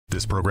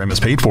This program is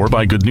paid for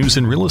by Good News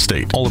in Real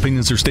Estate. All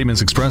opinions or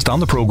statements expressed on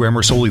the program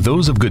are solely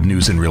those of Good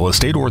News in Real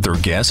Estate or their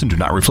guests and do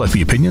not reflect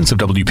the opinions of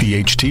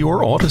WPHT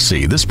or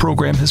Odyssey. This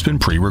program has been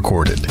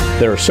pre-recorded.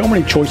 There are so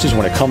many choices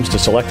when it comes to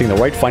selecting the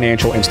right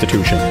financial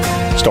institution.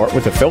 Start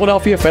with the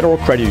Philadelphia Federal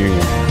Credit Union.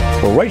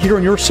 We're right here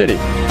in your city.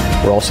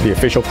 We're also the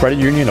official credit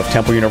union of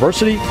Temple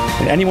University,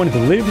 and anyone who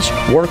lives,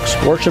 works,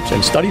 worships,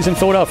 and studies in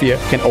Philadelphia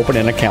can open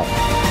an account,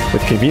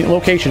 with convenient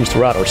locations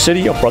throughout our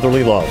city of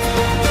brotherly love.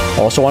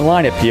 Also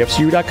online at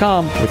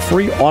pfcu.com with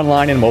free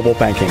online and mobile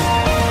banking.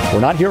 We're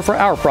not here for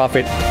our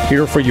profit,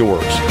 here for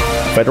yours.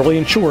 Federally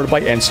insured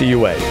by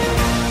NCUA.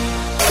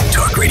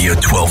 Talk Radio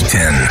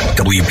 1210,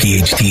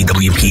 WPHT,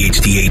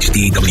 WPHT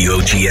HD,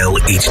 WOGL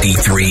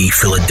HD3,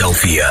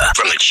 Philadelphia.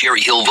 From the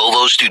Cherry Hill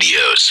Volvo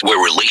Studios,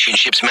 where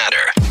relationships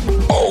matter.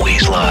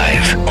 Always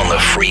live on the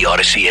free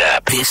Odyssey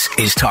app. This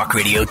is Talk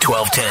Radio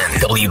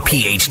 1210,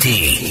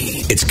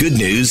 WPHT. It's good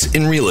news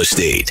in real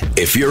estate.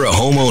 If you're a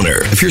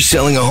homeowner, if you're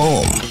selling a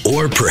home,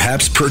 or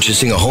perhaps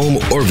purchasing a home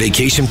or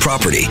vacation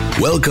property,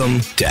 welcome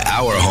to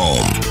Our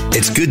Home.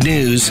 It's good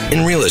news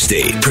in real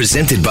estate,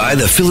 presented by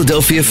the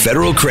Philadelphia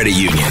Federal Credit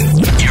Union.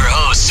 Your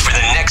hosts for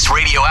the next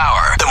radio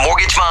hour, the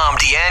mortgage mom,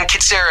 Deanne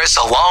Kitsaris,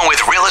 along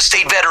with real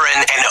estate veteran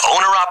and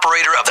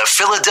owner-operator of the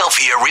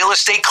Philadelphia Real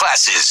Estate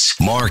Classes,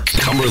 Mark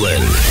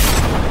Cumberland.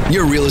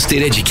 Your real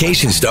estate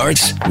education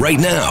starts right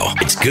now.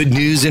 It's Good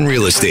News in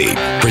Real Estate,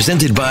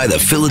 presented by the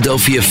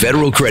Philadelphia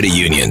Federal Credit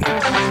Union.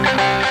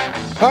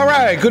 All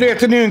right, good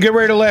afternoon. Get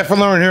ready to laugh and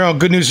learn here on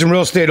Good News in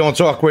Real Estate on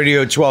Talk Radio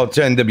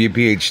 1210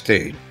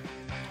 WPHT.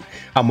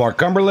 I'm Mark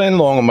Cumberland,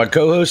 along with my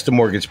co-host, the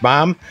mortgage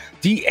mom,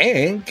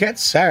 Deanne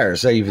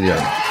Kitsaris. How you doing?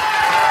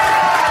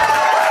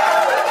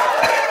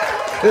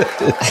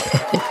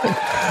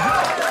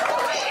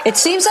 It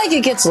seems like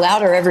it gets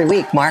louder every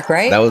week, Mark,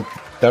 right?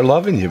 They're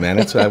loving you, man.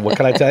 That's what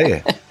can I tell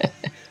you?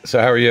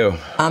 So how are you?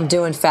 I'm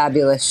doing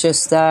fabulous.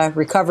 Just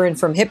recovering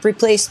from hip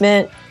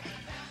replacement.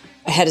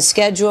 Ahead of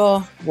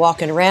schedule,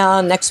 walking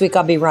around. Next week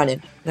I'll be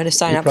running. I'm going to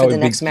sign up for the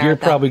next marathon. You're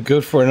probably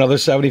good for another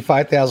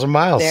 75,000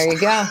 miles. There you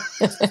go.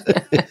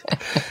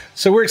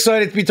 So we're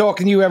excited to be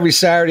talking to you every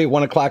Saturday at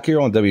 1 o'clock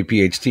here on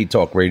WPHT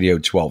Talk Radio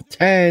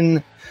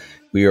 1210.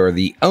 We are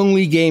the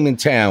only game in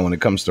town when it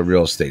comes to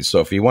real estate.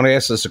 So if you want to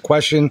ask us a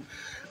question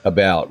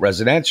about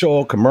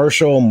residential,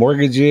 commercial,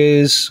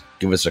 mortgages,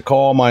 give us a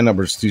call. My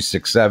number is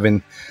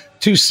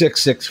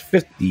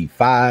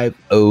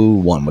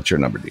 266-5501. What's your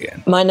number,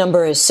 Deanne? My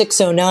number is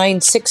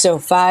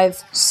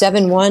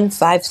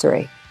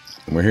 609-605-7153.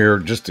 We're here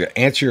just to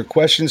answer your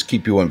questions,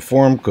 keep you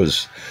informed,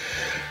 because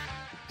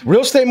the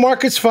real estate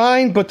market's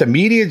fine, but the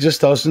media just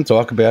doesn't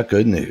talk about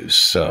good news.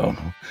 So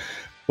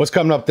what's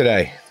coming up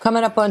today?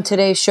 Coming up on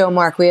today's show,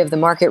 Mark, we have the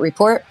market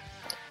report.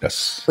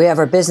 Yes. We have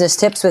our business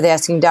tips with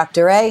Asking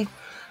Dr. A.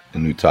 A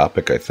new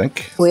topic, I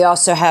think. We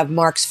also have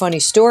Mark's funny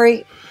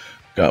story.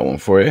 Got one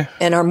for you.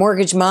 And our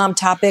mortgage mom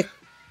topic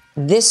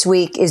this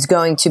week is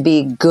going to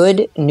be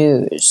good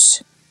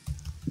news.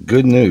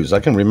 Good news.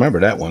 I can remember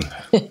that one.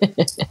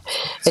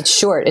 It's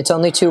short. It's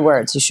only 2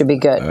 words. You should be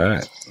good. All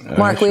right.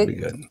 Mark,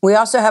 we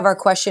also have our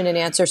question and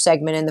answer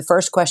segment. And the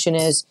first question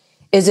is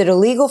it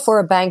illegal for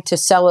a bank to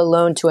sell a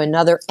loan to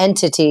another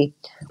entity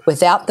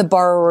without the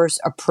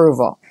borrower's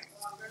approval?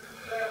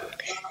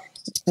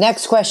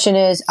 Next question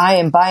is, I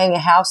am buying a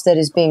house that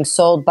is being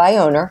sold by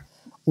owner.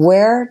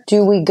 Where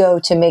do we go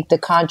to make the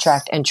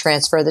contract and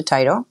transfer the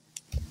title?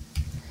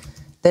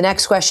 The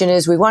next question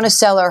is, we want to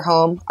sell our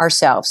home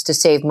ourselves to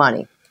save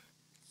money.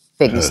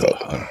 Big mistake.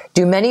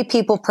 Do many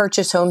people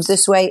purchase homes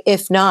this way?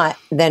 If not,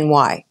 then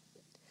why?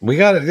 We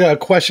got a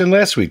question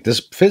last week, this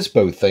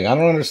FSBO thing. I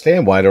don't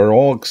understand why they're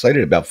all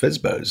excited about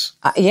FSBOs.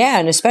 Yeah,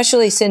 and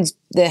especially since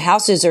the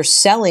houses are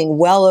selling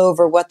well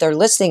over what they're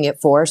listing it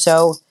for.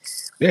 So,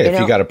 yeah, if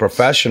you got a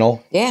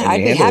professional. Yeah,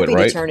 I'd be happy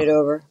to turn it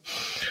over.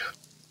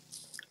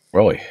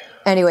 Really?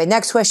 Anyway,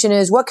 next question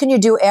is, what can you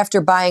do after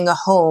buying a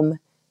home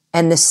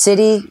and the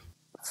city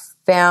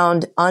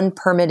found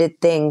unpermitted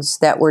things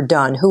that were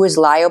done? Who is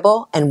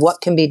liable and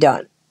what can be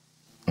done?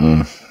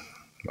 I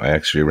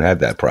actually had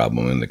that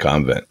problem in the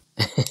convent.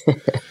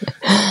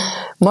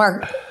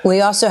 Mark, we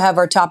also have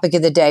our topic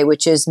of the day,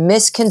 which is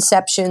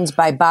misconceptions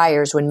by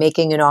buyers when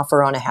making an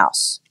offer on a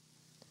house.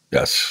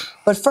 Yes.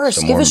 But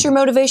first, give us your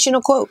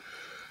motivational quote.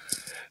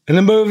 And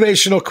the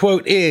motivational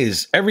quote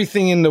is,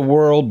 everything in the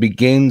world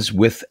begins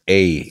with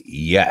a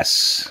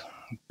yes.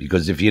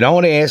 Because if you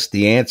don't ask,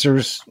 the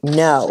answer's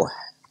no.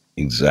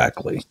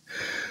 Exactly.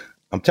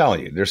 I'm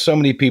telling you, there's so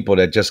many people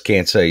that just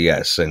can't say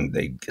yes, and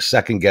they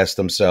second guess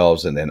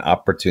themselves, and then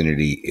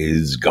opportunity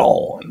is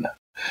gone.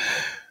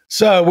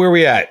 So where are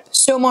we at?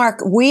 So,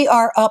 Mark, we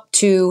are up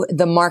to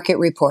the market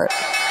report.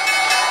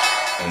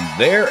 And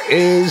there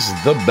is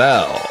the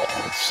bell.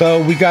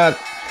 So we got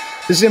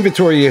this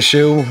inventory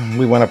issue.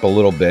 We went up a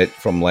little bit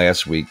from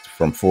last week,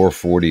 from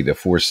 440 to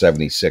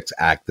 476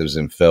 actives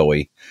in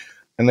Philly.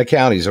 And the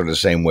counties are the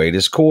same way.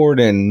 This core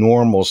and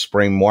normal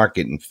spring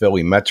market in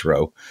Philly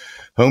Metro,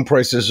 home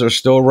prices are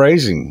still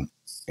raising.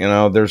 You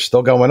know, they're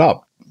still going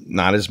up.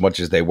 Not as much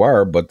as they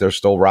were, but they're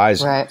still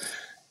rising. Right.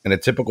 In a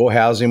typical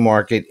housing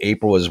market,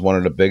 April is one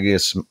of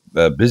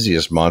the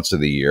busiest months of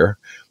the year.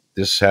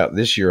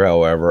 This year,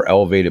 however,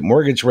 elevated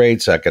mortgage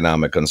rates,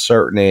 economic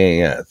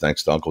uncertainty,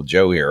 thanks to Uncle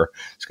Joe here,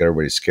 it's got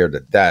everybody scared to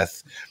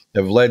death,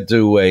 have led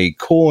to a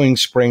cooling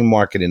spring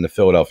market in the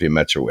Philadelphia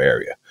metro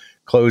area.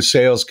 Closed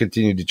sales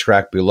continue to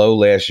track below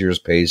last year's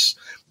pace,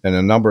 and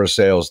the number of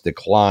sales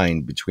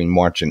declined between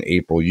March and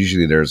April.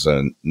 Usually there's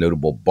a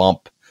notable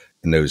bump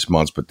in those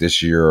months, but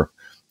this year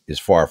is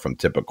far from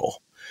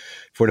typical.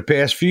 For the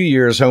past few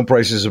years, home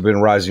prices have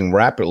been rising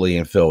rapidly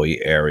in Philly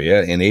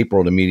area. In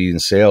April, the median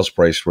sales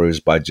price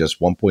rose by just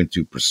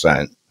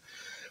 1.2%.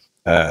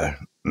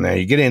 Now,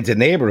 you get into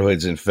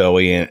neighborhoods in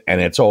Philly, and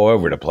it's all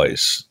over the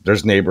place.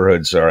 There's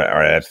neighborhoods are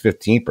at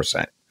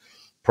 15%.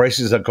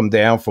 Prices have come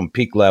down from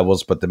peak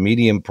levels, but the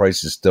median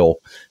price is still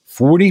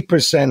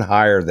 40%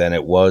 higher than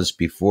it was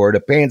before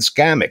the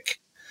pandemic.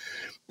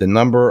 The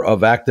number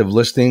of active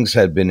listings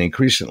had been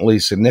increasingly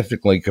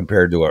significantly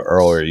compared to an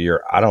earlier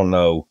year. I don't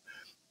know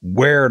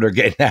where they're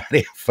getting that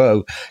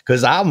info,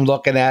 because I'm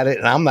looking at it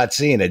and I'm not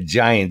seeing a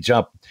giant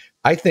jump.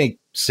 I think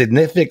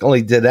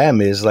significantly to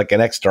them is like an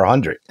extra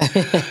 100.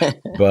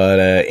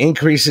 But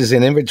increases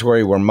in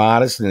inventory were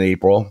modest in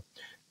April.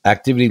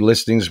 Activity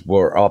listings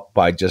were up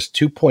by just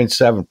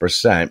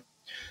 2.7%,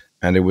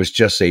 and there was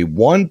just a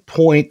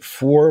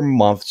 1.4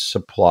 month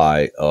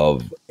supply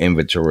of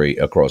inventory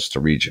across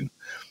the region.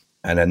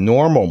 And a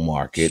normal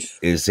market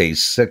is a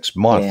 6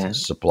 month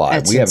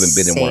supply. We haven't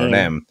been in one of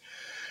them.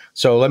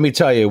 So let me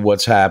tell you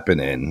what's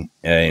happening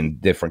in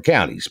different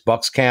counties.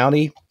 Bucks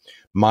County,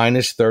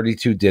 minus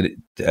 32.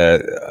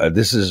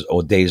 This is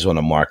days on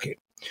the market.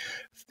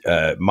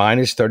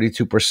 Minus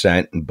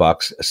 32% in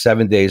Bucks,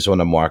 7 days on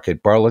the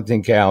market.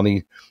 Burlington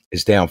County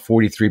is down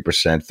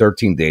 43%,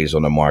 13 days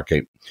on the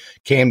market.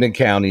 Camden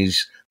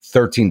County's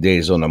 13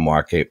 days on the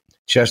market.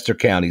 Chester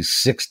County,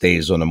 6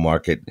 days on the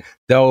market.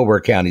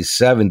 Delaware County,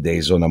 7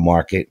 days on the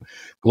market.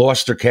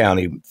 Gloucester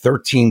County,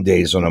 13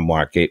 days on the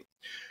market.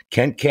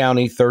 Kent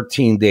County,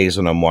 13 days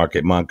on the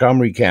market.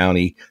 Montgomery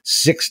County,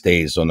 6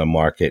 days on the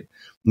market.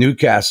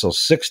 Newcastle,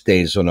 6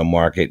 days on the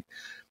market.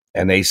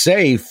 And they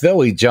say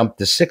Philly jumped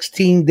to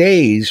 16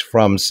 days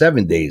from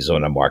 7 days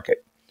on the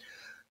market.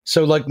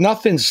 So like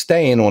nothing's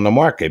staying on the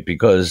market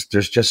because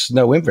there's just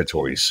no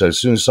inventory. So as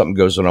soon as something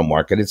goes on the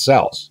market, it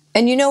sells.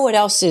 And you know what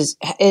else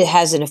it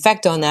has an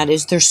effect on that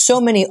is there's so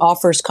many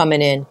offers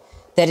coming in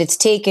that it's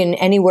taken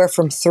anywhere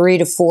from 3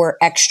 to 4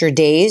 extra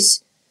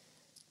days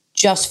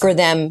just for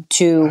them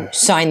to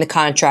sign the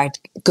contract,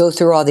 go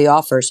through all the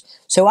offers.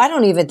 So I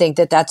don't even think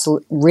that that's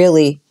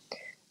really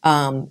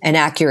an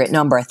accurate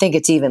number. I think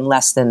it's even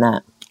less than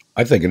that.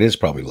 I think it is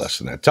probably less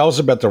than that. Tell us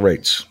about the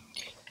rates.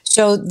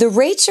 So the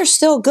rates are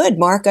still good,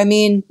 Mark. I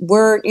mean,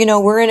 we're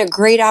in a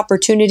great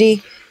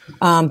opportunity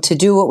to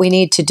do what we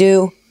need to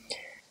do.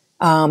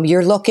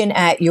 You're looking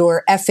at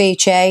your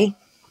FHA.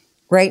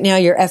 Right now,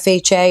 your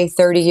FHA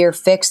 30-year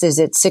fixed is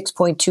at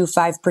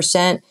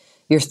 6.25%.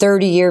 Your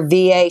 30-year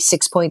VA,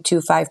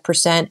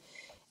 6.25%.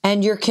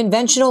 And your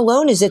conventional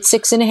loan is at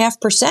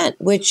 6.5%,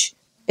 which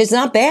is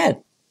not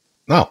bad.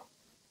 No.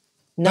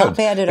 Not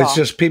bad at all. It's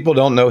just people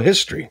don't know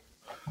history.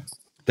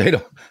 They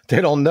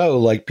don't know,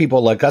 like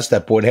people like us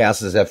that bought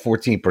houses at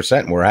 14%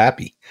 and we're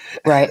happy.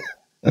 Right.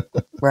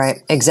 Right.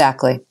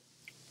 Exactly.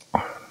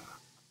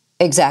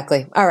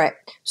 All right.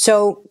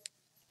 So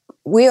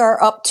we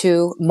are up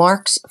to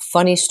Mark's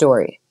funny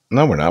story.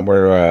 No, we're not.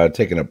 We're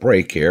taking a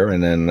break here,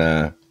 and then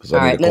all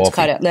right, let's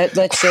cut it. Let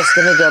me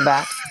go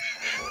back.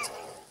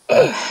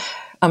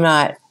 I'm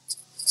not.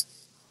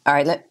 All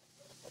right.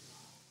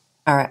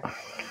 All right.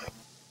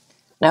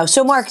 Now,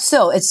 so Mark,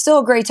 it's still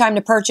a great time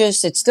to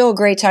purchase. It's still a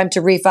great time to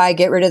refi,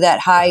 get rid of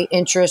that high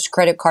interest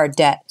credit card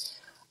debt.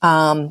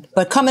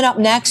 But coming up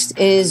next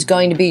is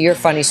going to be your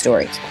funny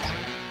story.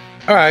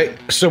 All right.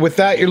 So with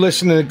that, you're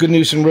listening to Good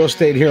News in Real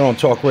Estate here on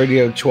Talk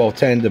Radio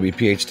 1210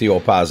 WPHT, all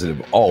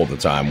positive all the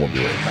time. We'll be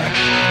right back.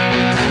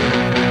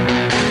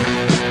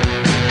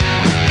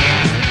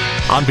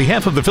 On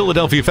behalf of the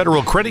Philadelphia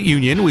Federal Credit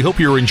Union, we hope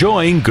you're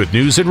enjoying Good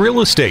News in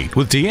Real Estate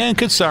with Deanne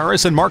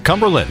Katsaris and Mark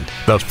Cumberland.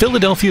 The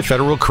Philadelphia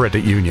Federal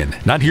Credit Union.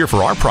 Not here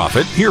for our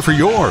profit, here for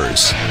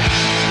yours.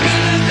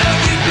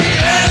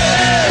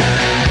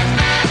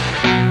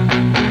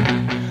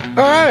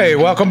 All right.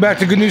 Welcome back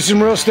to Good News in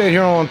Real Estate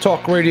here on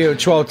Talk Radio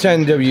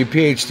 1210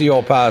 WPHT,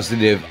 all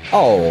positive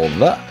all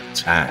the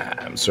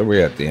time. So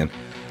we're at the end.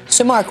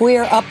 So, Mark, we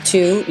are up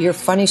to your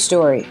funny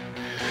story.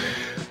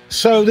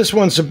 So this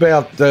one's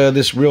about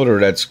this realtor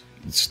that's,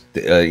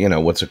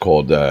 what's it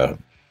called?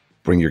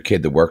 Bring your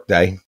kid to work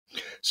day.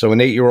 So an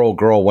 8-year-old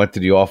girl went to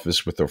the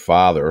office with her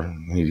father,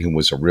 who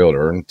was a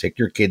realtor, and take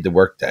your kid to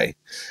work day.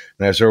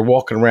 And as they were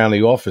walking around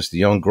the office, the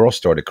young girl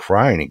started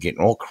crying and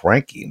getting all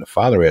cranky. And the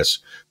father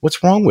asked,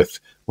 "What's wrong with?"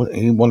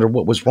 He wondered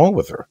what was wrong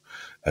with her.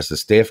 As the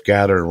staff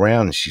gathered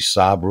around and she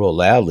sobbed real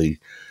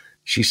loudly,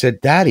 she said,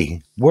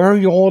 "Daddy, where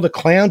are all the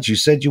clowns you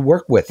said you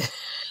work with?"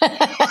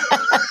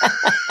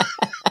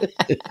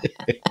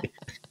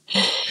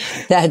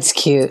 That's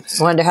cute.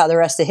 Wonder how the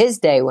rest of his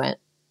day went.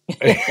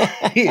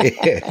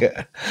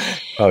 Yeah.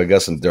 Oh, we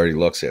got some dirty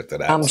looks after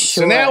that. I'm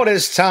sure. So now it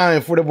is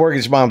time for the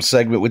Mortgage Mom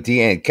segment with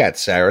Deanne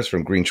Katsaris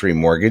from Green Tree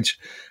Mortgage.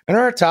 And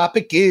our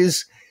topic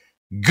is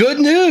good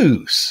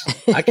news.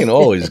 I can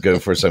always go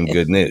for some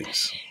good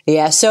news.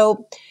 Yeah,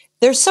 so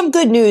there's some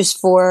good news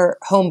for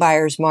home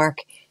buyers, Mark,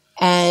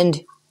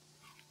 and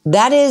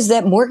that is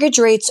that mortgage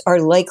rates are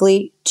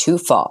likely to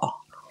fall.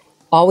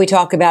 All we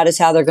talk about is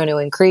how they're going to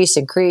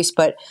increase,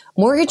 but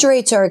mortgage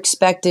rates are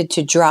expected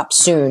to drop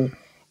soon,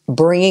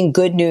 bringing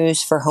good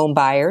news for home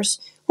buyers,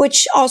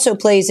 which also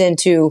plays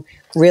into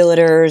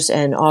realtors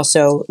and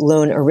also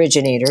loan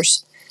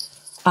originators.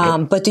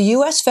 But the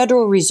U.S.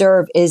 Federal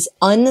Reserve is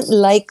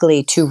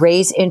unlikely to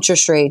raise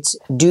interest rates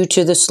due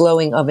to the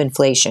slowing of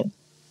inflation,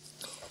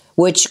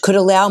 which could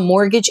allow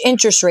mortgage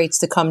interest rates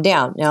to come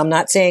down. Now, I'm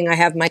not saying I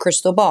have my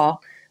crystal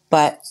ball,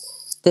 but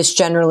this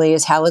generally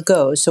is how it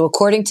goes. So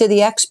according to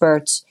the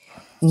experts,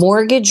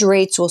 mortgage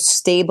rates will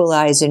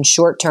stabilize in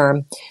short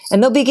term,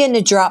 and they'll begin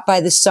to drop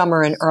by the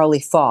summer and early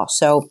fall.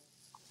 So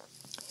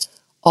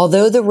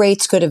although the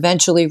rates could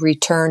eventually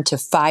return to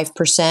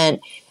 5%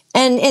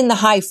 and in the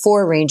high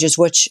 4 ranges,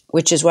 which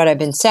is what I've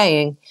been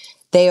saying,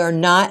 they are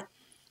not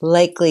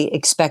likely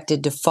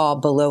expected to fall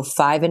below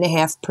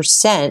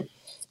 5.5%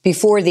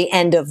 before the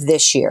end of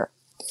this year.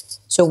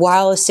 So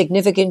while a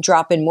significant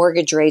drop in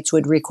mortgage rates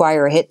would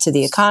require a hit to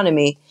the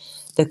economy,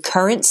 the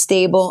current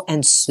stable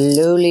and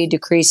slowly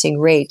decreasing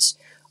rates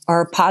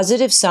are a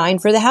positive sign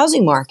for the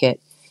housing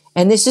market.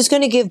 And this is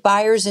going to give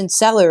buyers and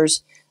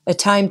sellers a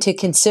time to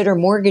consider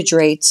mortgage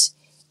rates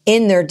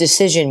in their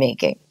decision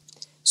making.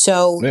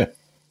 So,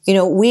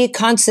 we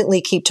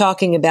constantly keep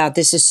talking about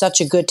this is such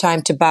a good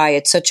time to buy.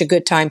 It's such a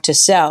good time to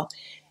sell.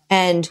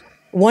 And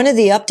one of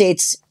the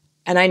updates,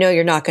 and I know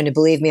you're not going to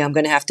believe me, I'm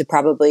going to have to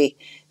probably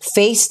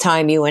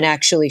FaceTime you and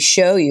actually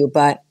show you.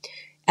 But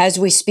as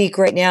we speak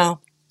right now,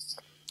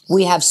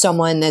 we have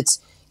someone that's,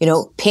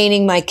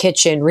 painting my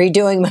kitchen,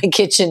 redoing my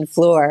kitchen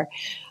floor.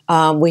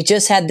 We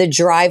just had the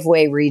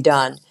driveway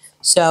redone.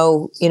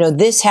 So,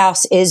 this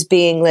house is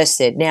being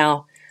listed.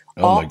 Now,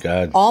 my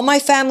God. All my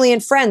family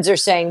and friends are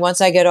saying once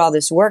I get all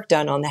this work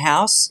done on the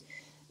house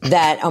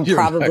that I'm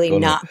probably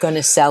not going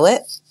to sell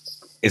it.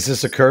 Is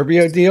this a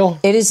Curbio deal?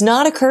 It is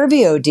not a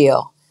Curbio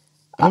deal.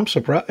 I'm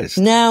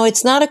surprised. No,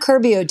 it's not a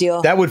Curbio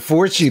deal. That would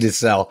force you to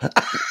sell.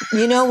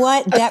 You know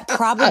what? That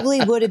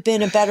probably would have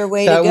been a better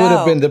way to go. That would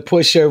have been the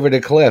push over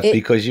the cliff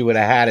because you would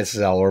have had to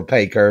sell or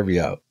pay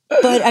Curbio.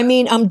 But I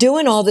mean, I'm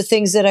doing all the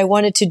things that I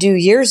wanted to do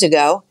years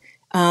ago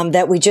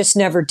that we just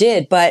never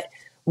did. But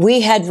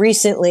we had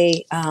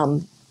recently,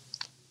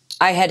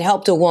 I had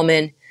helped a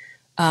woman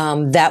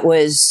that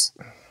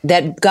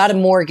got a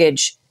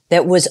mortgage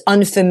that was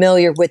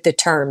unfamiliar with the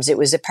terms. It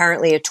was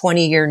apparently a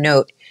 20-year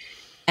note.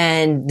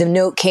 And the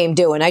note came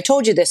due. And I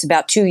told you this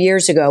about 2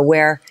 years ago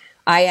where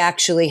I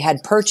actually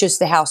had purchased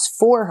the house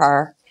for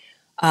her.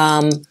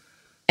 And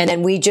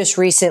then we just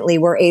recently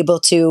were able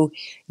to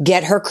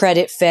get her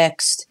credit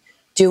fixed,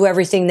 do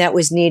everything that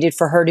was needed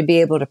for her to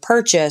be able to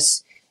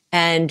purchase.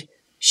 And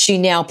she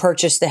now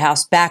purchased the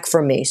house back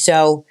from me.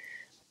 So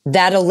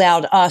that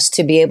allowed us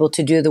to be able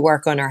to do the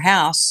work on our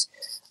house.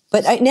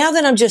 But now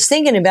that I'm just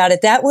thinking about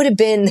it, that would have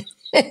been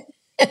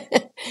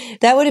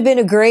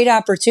a great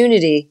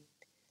opportunity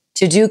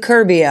to do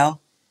Curbio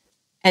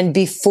and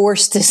be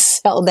forced to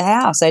sell the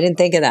house. I didn't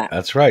think of that.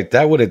 That's right.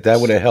 That would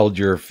have held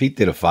your feet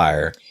to the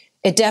fire.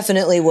 It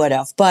definitely would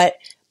have. But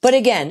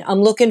again, I'm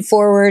looking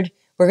forward.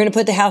 We're going to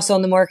put the house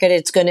on the market.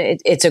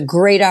 It's a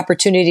great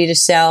opportunity to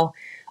sell.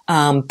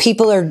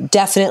 People are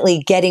definitely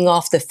getting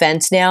off the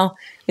fence now.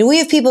 And we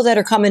have people that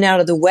are coming out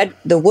of the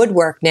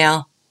woodwork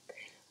now,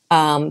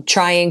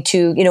 trying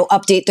to,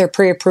 update their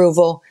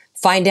pre-approval,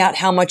 find out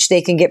how much they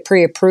can get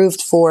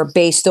pre-approved for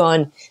based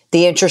on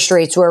the interest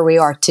rates where we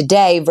are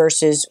today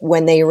versus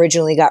when they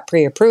originally got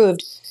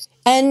pre-approved.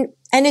 And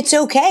it's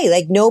okay.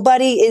 Like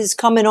nobody is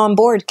coming on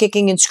board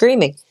kicking and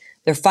screaming.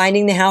 They're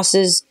finding the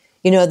houses,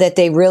 that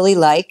they really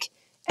like.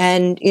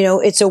 And,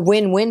 it's a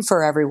win-win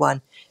for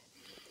everyone.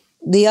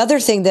 The other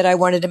thing that I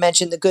wanted to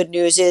mention, the good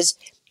news is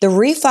the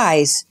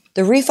refis.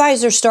 The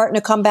refis are starting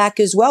to come back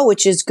as well,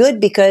 which is good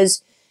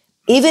because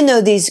even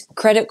though these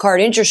credit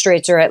card interest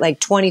rates are at like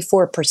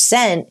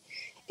 24%,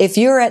 if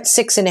you're at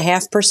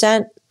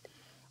 6.5%,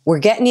 we're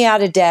getting you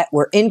out of debt.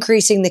 We're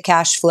increasing the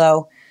cash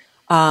flow.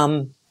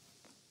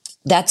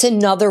 That's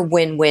another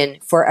win-win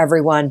for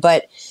everyone.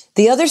 But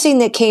the other thing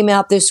that came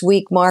out this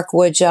week, Mark,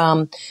 which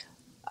I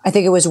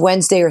think it was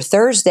Wednesday or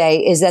Thursday,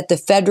 is that the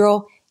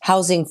Federal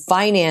Housing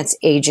Finance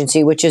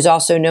Agency, which is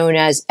also known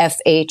as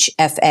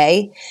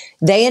FHFA,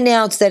 they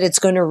announced that it's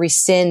going to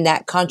rescind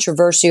that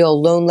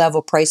controversial loan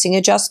level pricing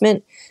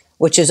adjustment,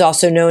 which is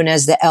also known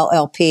as the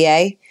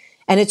LLPA.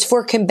 And it's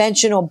for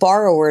conventional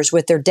borrowers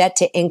with their debt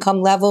to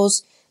income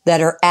levels that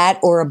are at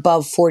or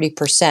above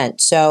 40%.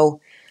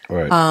 So,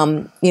 right.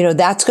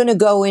 That's going to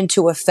go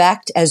into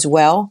effect as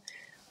well.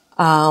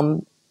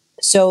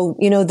 So,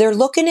 they're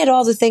looking at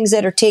all the things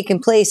that are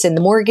taking place, and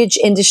the mortgage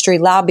industry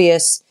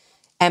lobbyists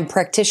and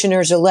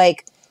practitioners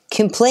alike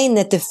complain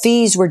that the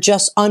fees were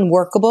just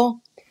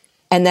unworkable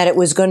and that it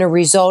was going to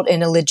result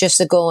in a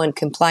logistical and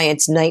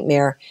compliance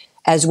nightmare,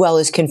 as well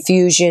as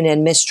confusion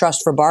and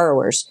mistrust for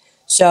borrowers.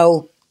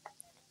 So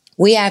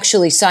we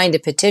actually signed a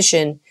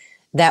petition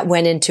that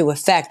went into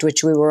effect,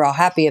 which we were all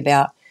happy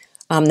about,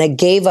 that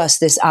gave us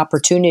this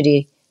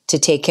opportunity to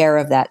take care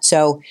of that.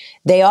 So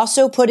they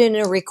also put in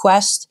a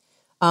request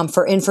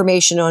for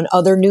information on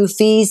other new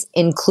fees,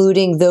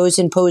 including those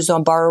imposed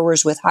on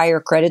borrowers with higher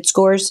credit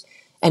scores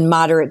and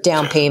moderate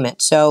down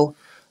payment. So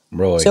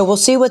we'll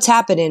see what's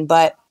happening.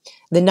 But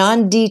the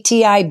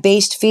non-DTI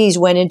based fees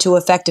went into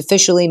effect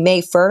officially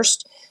May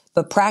 1st,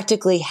 but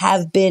practically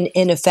have been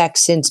in effect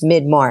since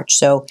mid-March.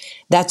 So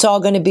that's all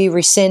going to be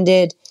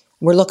rescinded.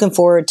 We're looking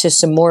forward to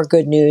some more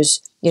good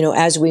news,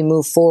 as we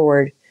move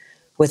forward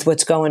with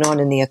what's going on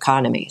in the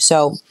economy.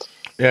 So,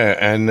 yeah,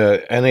 and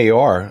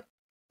NAR,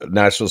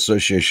 National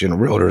Association of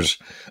Realtors,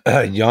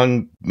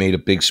 Young made a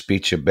big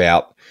speech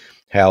about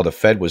how the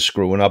Fed was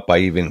screwing up by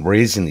even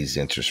raising these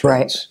interest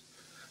rates.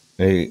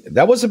 Right.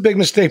 That was a big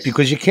mistake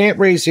because you can't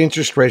raise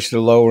interest rates to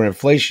lower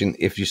inflation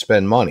if you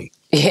spend money.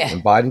 Yeah.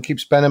 And Biden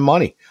keeps spending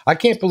money. I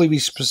can't believe he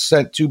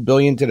sent $2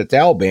 billion to the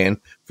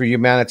Taliban for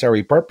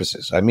humanitarian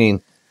purposes. I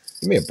mean,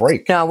 give me a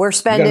break. No, we're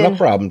spending. We got enough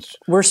problems.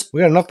 We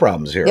got enough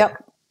problems here.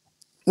 Yep.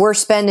 We're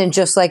spending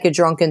just like a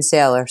drunken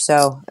sailor.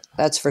 So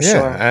that's for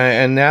sure.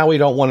 And now we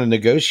don't want to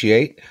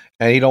negotiate,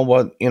 and you don't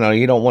want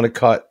to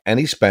cut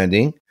any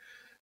spending,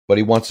 but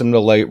he wants them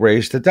to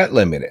raise the debt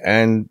limit.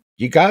 And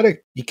you can't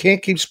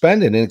keep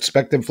spending and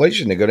expect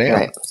inflation to go down.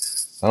 Right.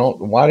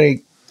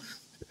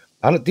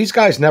 These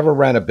guys never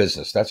ran a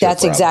business.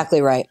 That's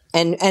exactly right.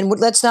 And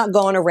let's not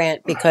go on a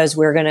rant because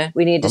we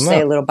need to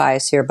stay a little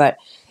biased here. But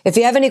if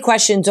you have any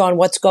questions on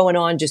what's going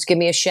on, just give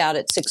me a shout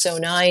at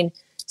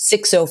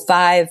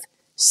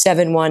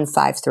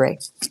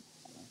 609-605-7153.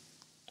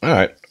 All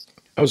right.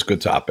 That was a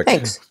good topic.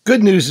 Thanks.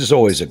 Good news is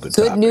always a good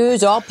topic. Good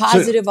news, all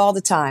positive all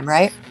the time,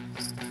 right?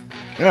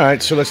 All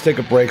right, so let's take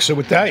a break. So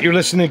with that, you're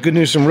listening to Good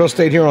News from Real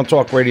Estate here on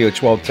Talk Radio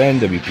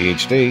 1210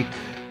 WPHT.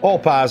 All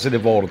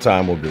positive all the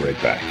time. We'll be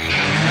right back.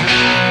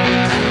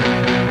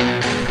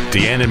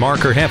 Deanne and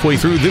Mark are halfway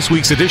through this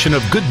week's edition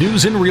of Good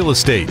News in Real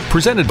Estate,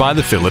 presented by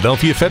the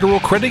Philadelphia Federal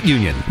Credit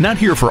Union. Not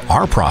here for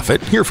our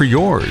profit, here for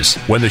yours.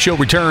 When the show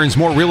returns,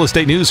 more real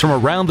estate news from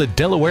around the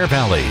Delaware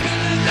Valley.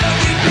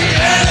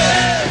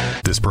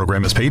 This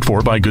program is paid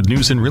for by Good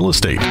News in Real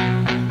Estate.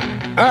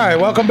 All right,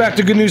 welcome back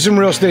to Good News in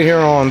Real Estate here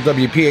on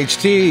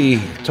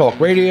WPHT Talk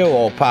Radio,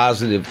 all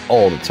positive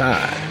all the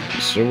time.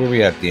 So where are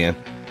we at, Dan?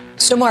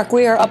 So, Mark,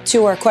 we are up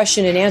to our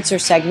question and answer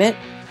segment.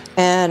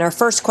 And our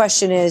first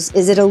question is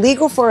it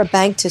illegal for a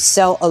bank to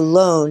sell a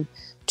loan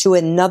to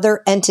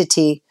another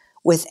entity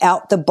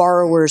without the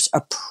borrower's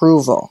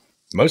approval?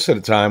 Most of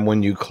the time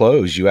when you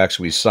close, you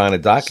actually sign a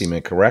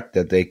document, correct,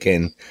 that they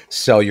can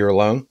sell your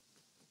loan?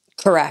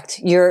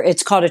 Correct.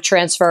 It's called a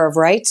transfer of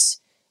rights.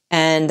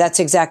 And that's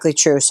exactly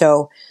true.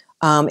 So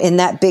in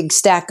that big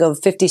stack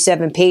of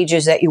 57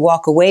 pages that you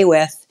walk away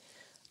with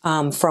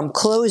from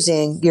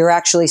closing, you're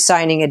actually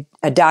signing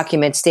a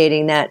document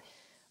stating that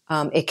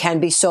it can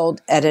be sold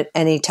at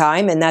any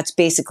time. And that's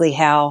basically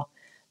how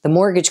the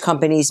mortgage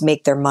companies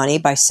make their money,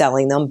 by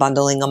selling them,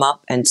 bundling them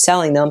up and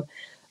selling them.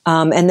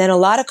 And then a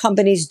lot of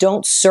companies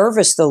don't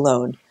service the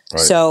loan. Right.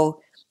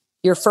 So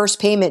your first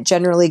payment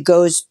generally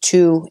goes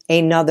to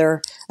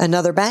another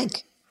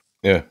bank.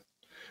 Yeah.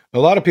 A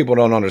lot of people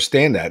don't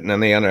understand that.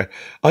 And then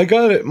I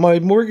got it. My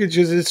mortgage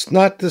it's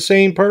not the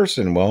same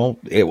person. Well,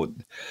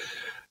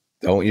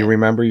 don't you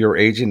remember your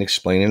agent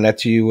explaining that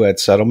to you at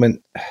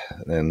settlement?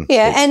 And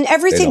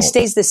everything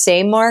stays the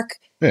same, Mark.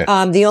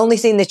 Yeah. The only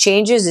thing that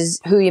changes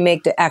is who you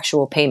make the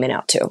actual payment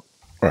out to.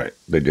 Right.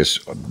 They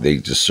just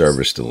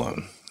service the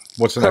loan.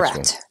 What's the next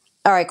one?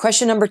 All right.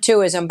 Question number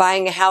 2 is I'm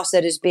buying a house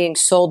that is being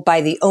sold by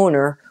the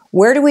owner.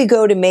 Where do we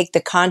go to make the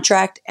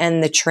contract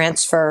and the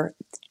transfer,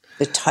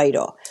 the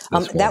title?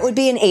 That would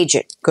be an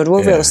agent. Go to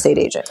a real estate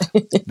agent.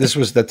 This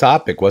was the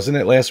topic, wasn't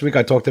it? Last week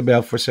I talked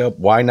about for sale.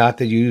 Why not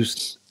to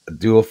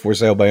do a for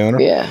sale by owner?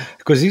 Yeah.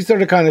 Because these are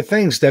the kind of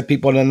things that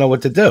people don't know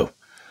what to do.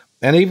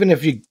 And even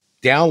if you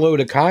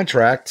download a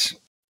contract,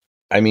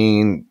 I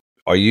mean,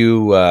 are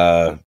you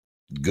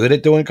good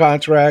at doing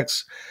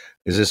contracts?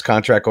 Is this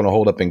contract going to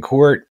hold up in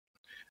court?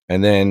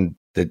 And then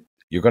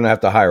you're going to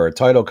have to hire a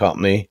title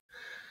company.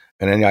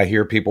 And then I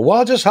hear people,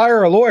 well, just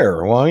hire a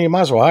lawyer. Well, you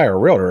might as well hire a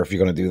realtor if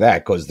you're going to do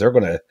that, because they're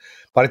going to,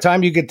 by the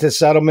time you get to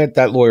settlement,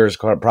 that lawyer is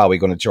probably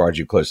going to charge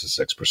you close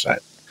to 6%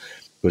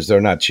 because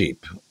they're not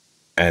cheap.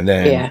 And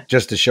then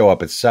just to show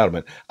up at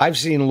settlement, I've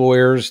seen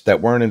lawyers that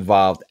weren't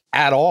involved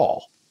at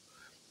all,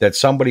 that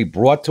somebody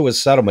brought to a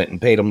settlement and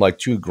paid them like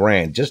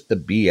 $2,000 just to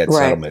be at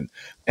settlement.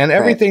 And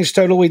everything's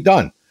totally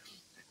done.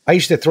 I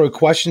used to throw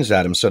questions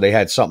at them so they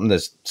had something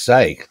to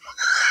say.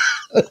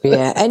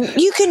 Yeah. And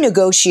you can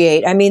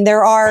negotiate. I mean,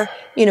 there are,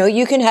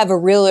 you can have a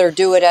realtor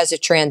do it as a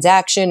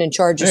transaction and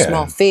charge a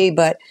small fee,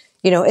 but,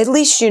 at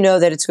least you know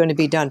that it's going to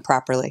be done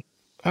properly.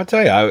 I'll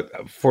tell you,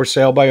 for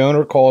sale by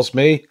owner calls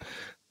me.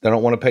 They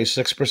don't want to pay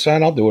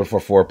 6%. I'll do it for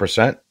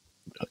 4%.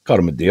 I'll cut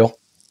them a deal.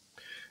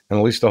 And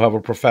at least they'll have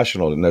a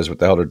professional that knows what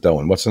the hell they're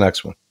doing. What's the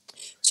next one?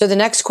 So the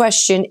next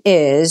question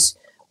is,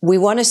 we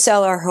want to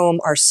sell our home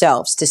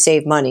ourselves to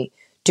save money.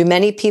 Do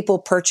many people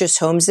purchase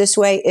homes this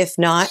way? If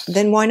not,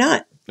 then why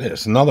not?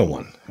 It's another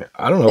one.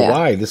 I don't know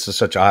why this is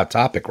such a hot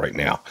topic right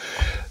now.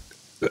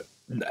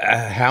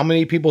 How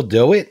many people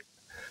do it?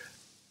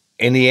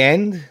 In the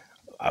end,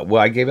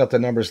 I gave out the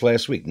numbers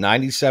last week.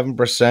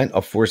 97%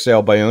 of for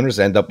sale by owners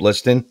end up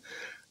listing.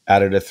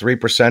 Out of the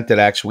 3% that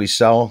actually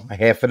sell,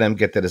 half of them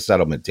get to the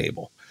settlement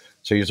table.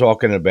 So you're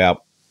talking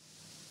about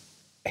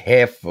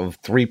half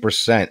of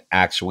 3%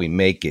 actually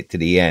make it to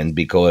the end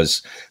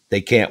because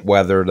they can't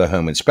weather the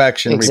home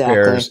inspection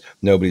repairs.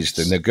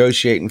 Nobody's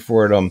negotiating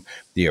for them.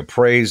 The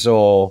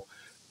appraisal,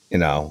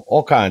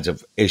 all kinds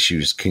of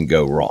issues can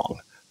go wrong.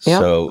 Yep.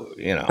 So,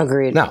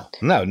 agreed. No,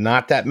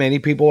 not that many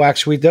people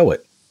actually do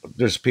it.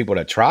 There's people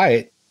that try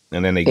it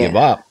and then they give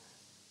up.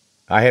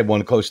 I had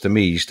one close to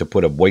me. He used to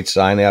put a white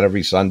sign out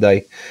every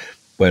Sunday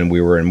when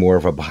we were in more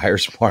of a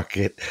buyer's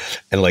market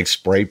and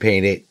spray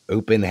paint it,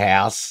 open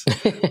house.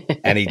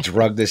 And he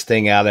drug this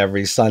thing out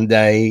every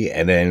Sunday.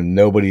 And then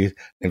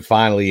and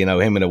finally,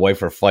 him and the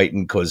wife are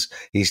fighting because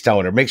he's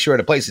telling her, make sure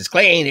the place is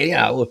clean,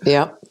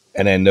 Yeah.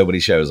 And then nobody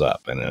shows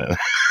up.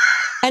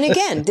 And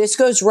again, this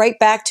goes right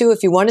back to,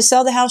 if you want to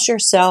sell the house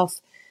yourself,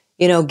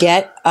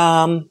 get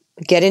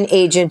an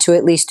agent to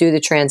at least do the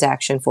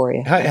transaction for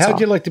you. How'd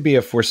you like to be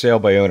a for sale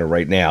by owner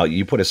right now?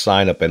 You put a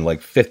sign up and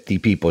 50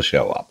 people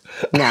show up.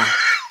 No.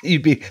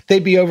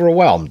 They'd be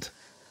overwhelmed.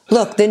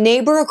 Look, the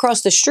neighbor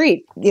across the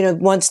street,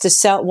 wants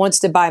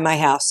to buy my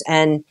house,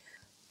 and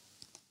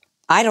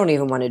I don't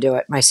even want to do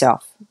it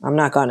myself. I'm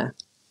not gonna.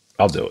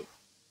 I'll do it.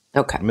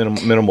 Okay.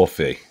 Minimal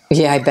fee.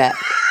 Yeah, I bet.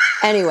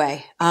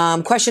 Anyway,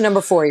 question number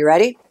 4. You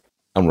ready?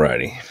 I'm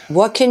ready.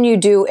 What can you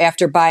do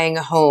after buying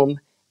a home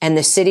and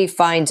the city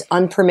finds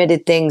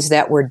unpermitted things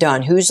that were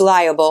done? Who's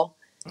liable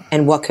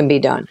and what can be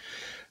done?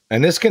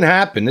 And this can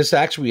happen. This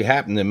actually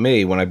happened to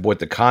me when I bought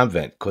the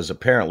convent, because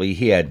apparently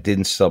he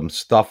did some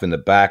stuff in the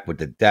back with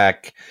the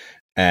deck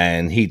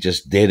and he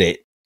just did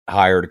it,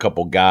 hired a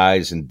couple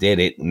guys and did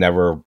it,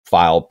 never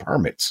filed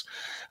permits.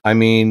 I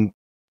mean,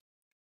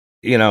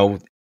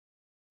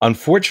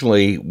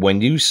 unfortunately,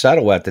 when you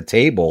settle at the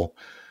table,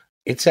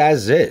 it's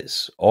as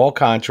is. All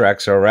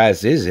contracts are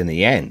as is in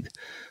the end.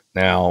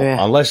 Now,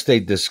 unless they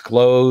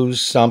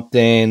disclose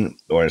something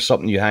or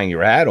something you hang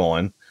your hat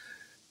on,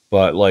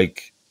 but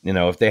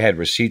if they had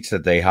receipts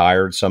that they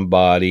hired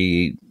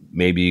somebody,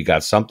 maybe you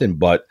got something.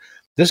 But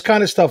this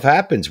kind of stuff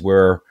happens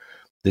where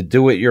the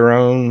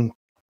do-it-your-own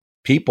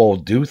people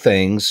do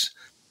things,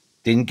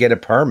 didn't get a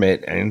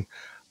permit, and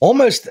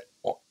almost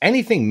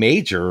anything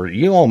major,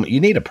 you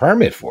need a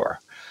permit for.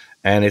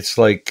 And it's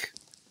they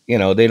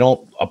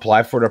don't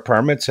apply for the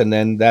permits, and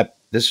then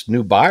this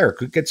new buyer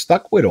could get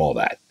stuck with all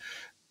that.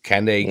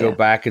 Can they go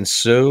back and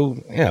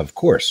sue? Yeah, of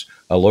course.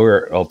 A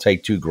lawyer will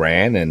take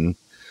 $2,000 and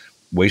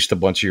waste a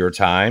bunch of your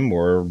time,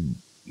 or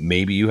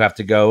maybe you have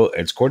to go.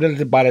 It's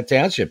coordinated by the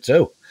township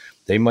too.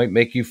 They might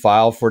make you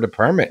file for the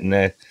permit,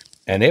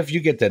 and if you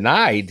get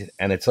denied,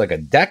 and it's like a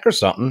deck or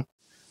something,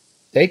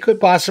 they could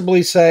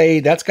possibly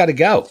say that's got to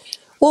go.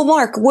 Well,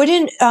 Mark,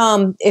 wouldn't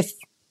if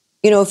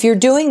you're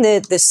doing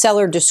the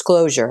seller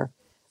disclosure,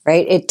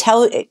 right?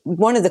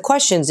 One of the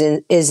questions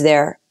is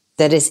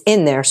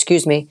in there.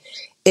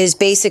 Is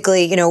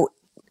basically,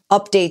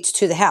 updates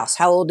to the house.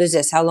 How old is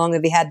this? How long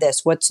have you had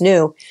this? What's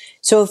new?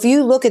 So if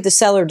you look at the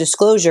seller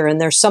disclosure and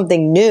there's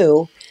something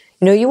new,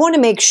 you want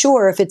to make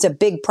sure if it's a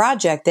big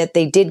project that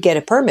they did get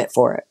a permit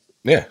for it.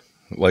 Yeah.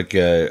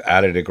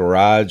 Added a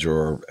garage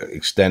or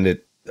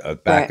extended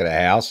back of the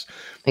house.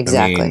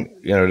 Exactly. I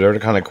mean, they're the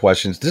kind of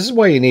questions. This is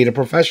why you need a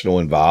professional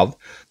involved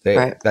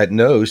that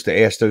knows to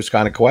ask those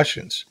kind of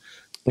questions.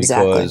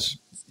 Because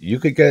you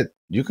could get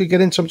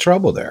in some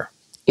trouble there.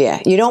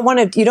 Yeah, you don't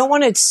want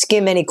to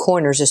skim any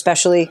corners,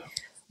 especially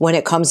when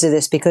it comes to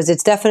this, because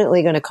it's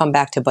definitely going to come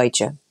back to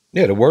bite you.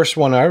 Yeah, the worst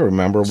one I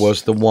remember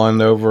was the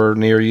one over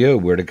near you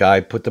where the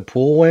guy put the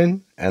pool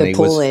in, and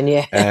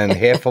and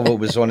half of it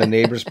was on the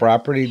neighbor's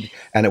property,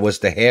 and it was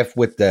the half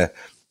with the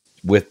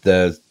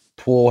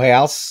pool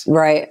house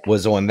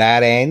was on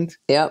that end.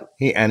 Yep.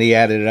 He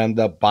had to end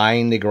up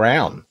buying the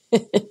ground.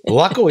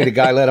 Luckily, the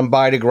guy let him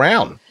buy the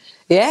ground.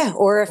 Yeah,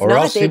 or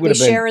not, they'd be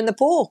sharing the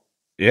pool.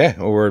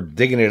 Yeah, or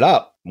digging it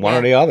up, one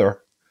or the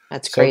other.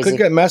 That's crazy. So it could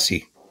get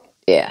messy.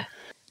 Yeah.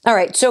 All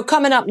right. So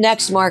coming up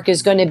next, Mark,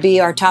 is going to be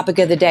our topic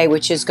of the day,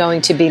 which is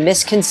going to be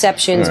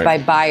misconceptions by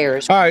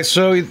buyers. All right.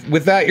 So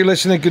with that, you're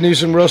listening to Good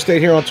News in Real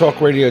Estate here on Talk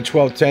Radio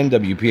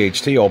 1210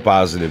 WPHT, all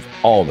positive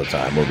all the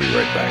time. We'll be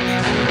right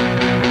back.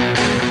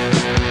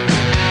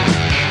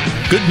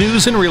 Good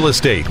News in Real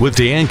Estate with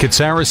Deanne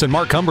Katsaris and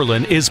Mark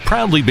Cumberland is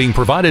proudly being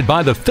provided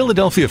by the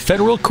Philadelphia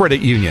Federal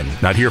Credit Union.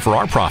 Not here for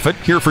our profit,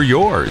 here for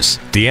yours.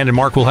 Deanne and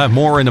Mark will have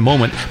more in a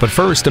moment, but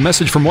first, a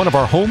message from one of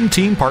our home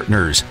team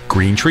partners,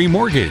 Green Tree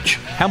Mortgage.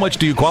 How much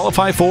do you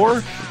qualify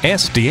for?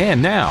 Ask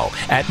Deanne now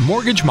at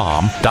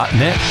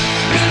mortgagemom.net.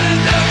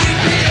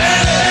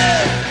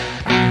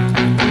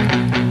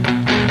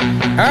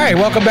 All right,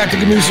 welcome back to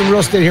Good News in Real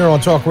Estate here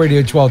on Talk Radio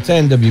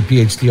 1210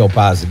 WPHT, all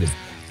positive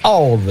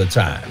all the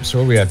time. So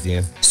where we at,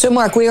 Dan? So,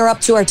 Mark, we are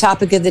up to our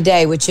topic of the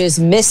day, which is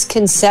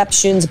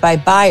misconceptions by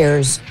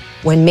buyers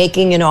when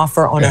making an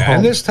offer on a home.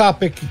 And this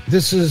topic,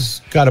 this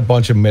has got a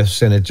bunch of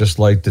myths in it, just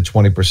like the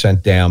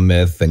 20% down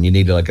myth, and you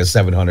need like a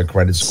 700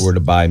 credit score to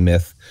buy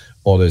myth,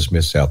 all those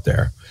myths out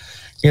there.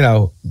 You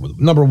know,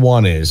 number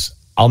one is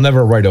I'll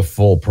never write a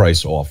full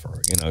price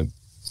offer. You know,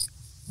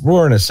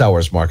 we're in a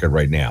seller's market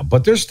right now,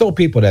 but there's still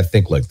people that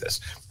think like this.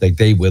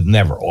 They will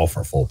never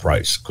offer full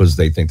price because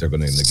they think they're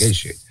going to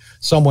negotiate.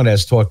 Someone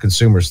has taught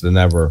consumers to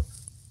never,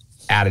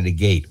 out of the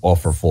gate,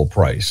 offer full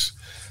price,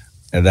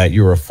 and that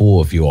you're a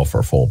fool if you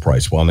offer full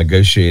price. While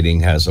negotiating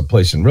has a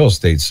place in real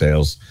estate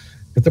sales,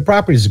 if the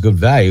property is a good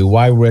value,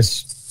 why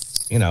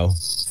risk, you know,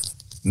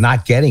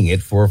 not getting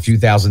it for a few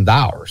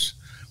 $1,000s?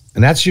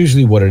 And that's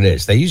usually what it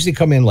is. They usually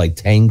come in like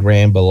 10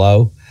 grand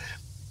below.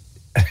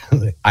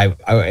 I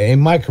in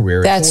my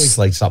career, it's always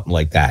like something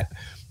like that,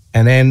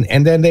 and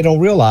then they don't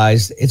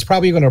realize it's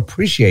probably going to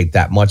appreciate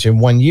that much in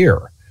 1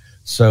 year.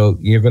 So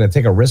you're going to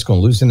take a risk on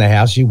losing the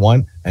house you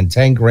want, and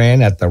 10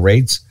 grand at the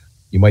rates,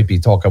 you might be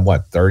talking,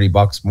 what,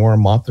 $30 more a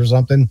month or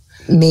something?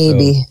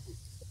 Maybe.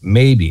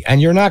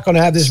 And you're not going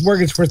to have this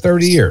mortgage for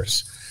 30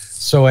 years.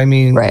 So, I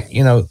mean,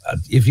 you know,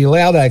 if you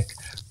allow that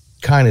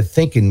kind of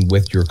thinking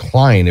with your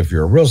client, if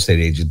you're a real estate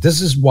agent,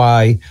 this is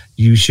why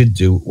you should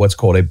do what's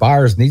called a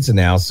buyer's needs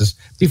analysis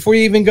before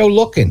you even go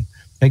looking,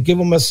 and give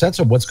them a sense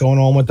of what's going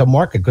on with the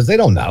market, because they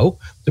don't know.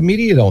 The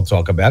media don't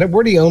talk about it.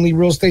 We're the only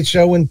real estate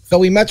show in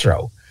Philly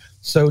Metro.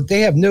 So they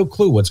have no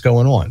clue what's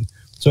going on.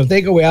 So if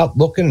they go out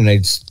looking and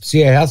they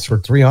see a house for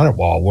 $300,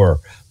 well,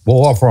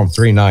 we'll offer them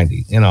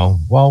 $390. You know,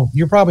 well,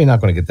 you're probably not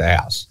going to get the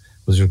house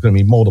because there's going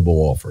to be multiple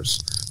offers.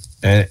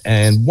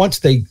 And once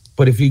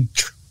but if you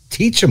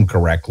teach them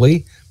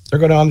correctly, they're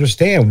going to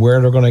understand where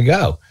they're going to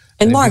go.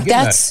 And Mark,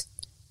 that's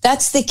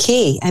the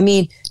key. I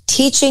mean,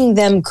 teaching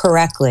them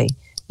correctly.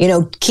 You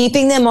know,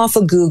 keeping them off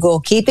of Google,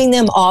 keeping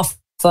them off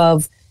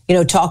of, you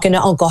know, talking to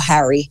Uncle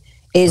Harry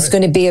is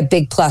going to be a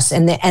big plus.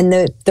 And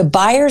the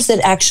buyers that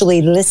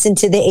actually listen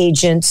to the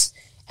agents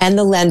and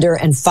the lender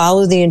and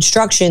follow the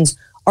instructions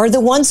are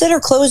the ones that are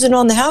closing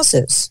on the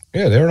houses.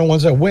 Yeah, they're the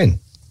ones that win.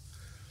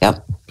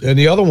 Yep. And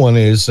the other one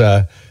is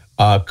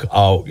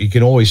you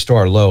can always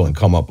start low and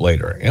come up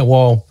later. And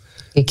well,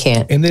 you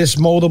can't. In this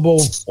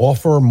multiple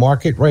offer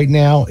market right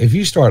now, if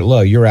you start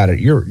low, you're at it.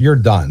 You're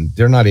done.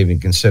 They're not even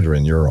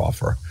considering your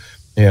offer.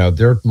 You know,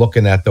 they're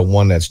looking at the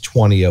one that's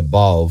 20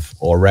 above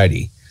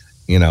already.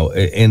 You know,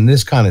 in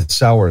this kind of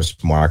seller's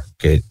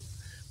market,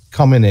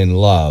 coming in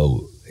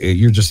low,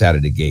 you're just out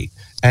of the gate.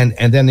 And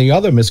then the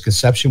other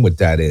misconception with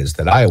that is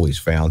that I always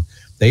found,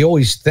 they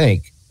always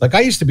think, like I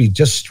used to be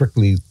just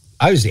strictly,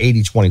 I was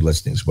 80-20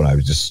 listings when I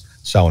was just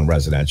selling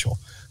residential.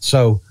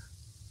 So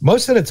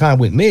most of the time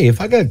with me,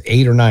 if I got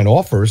 8 or 9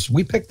 offers,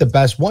 we picked the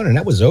best one and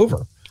that was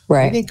over.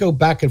 Right. We didn't go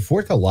back and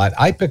forth a lot.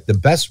 I picked the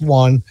best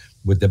one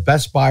with the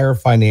best buyer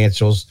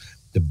financials,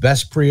 the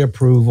best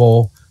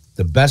pre-approval,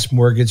 the best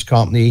mortgage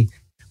company,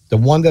 the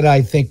one that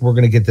I think we're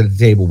going to get to the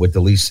table with the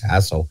least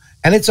hassle,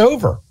 and it's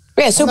over.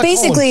 Yeah, so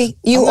basically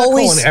I'm not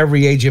calling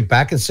every agent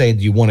back and saying,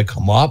 do you want to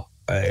come up?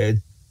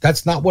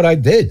 That's not what I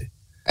did.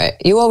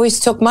 You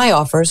always took my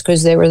offers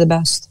because they were the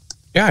best.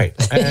 Right.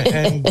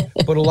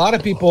 But a lot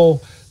of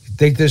people,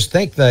 they just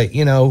think that,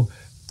 you know,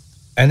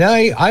 and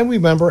I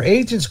remember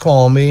agents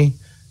calling me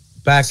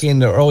back in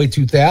the early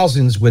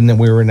 2000s when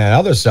we were in that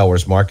other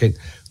seller's market,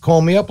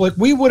 calling me up like,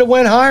 we would have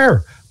went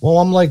higher. Well,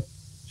 I'm like,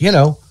 you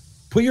know,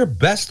 put your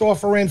best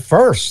offer in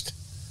first.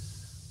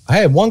 I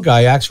had one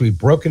guy actually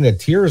broke into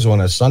tears on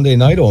a Sunday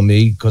night on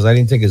me because I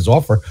didn't take his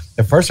offer.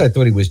 At first, I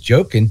thought he was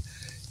joking.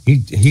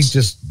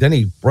 Then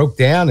he broke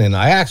down, and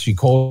I actually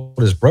called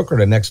his broker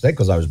the next day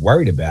because I was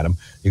worried about him.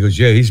 He goes,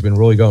 yeah, he's been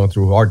really going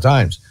through hard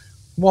times.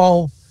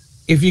 Well,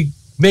 if you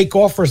make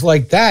offers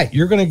like that,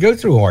 you're going to go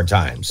through hard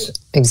times.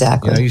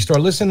 Exactly. You know, you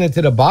start listening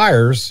to the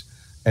buyers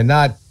and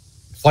not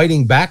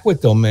fighting back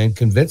with them and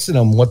convincing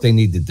them what they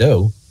need to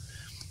do.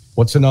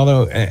 What's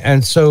another?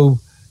 And so,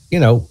 you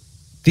know,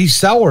 these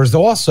sellers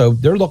also,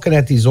 they're looking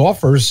at these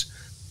offers,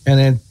 and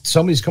then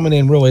somebody's coming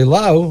in really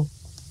low,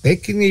 they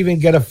can even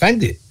get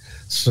offended.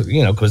 So,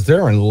 you know, because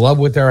they're in love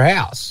with their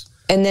house.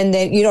 And then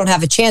you don't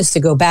have a chance to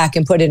go back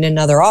and put in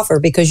another offer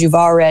because you've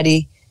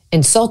already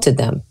insulted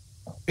them.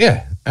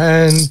 Yeah.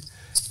 And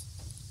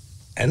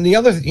the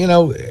other, you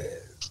know,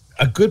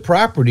 a good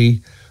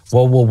property,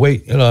 well, we'll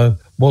wait, you know,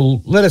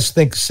 well, let us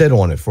sit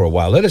on it for a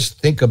while. Let us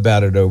think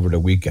about it over the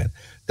weekend.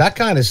 That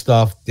kind of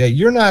stuff,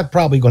 you're not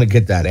probably going to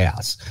get that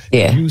house.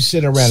 Yeah. You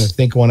sit around and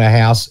think on a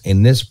house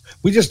in this,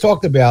 we just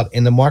talked about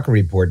in the market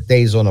report,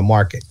 days on the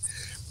market.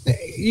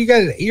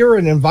 You're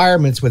in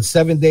environments with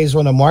 7 days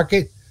on the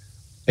market,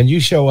 and you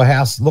show a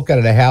house, look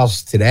at a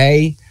house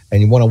today,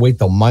 and you want to wait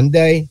till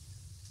Monday,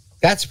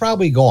 that's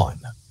probably gone.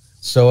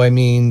 So, I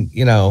mean,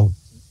 you know,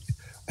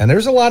 and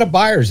there's a lot of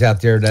buyers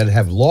out there that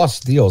have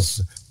lost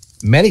deals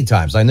many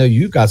times. I know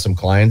you've got some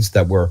clients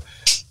that were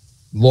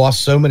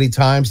lost so many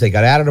times. They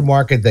got out of the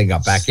market, they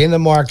got back in the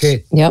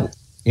market. Yep.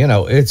 You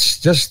know, it's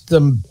just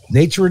the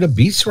nature of the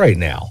beast right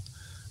now.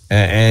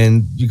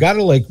 And you got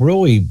to like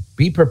really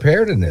be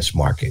prepared in this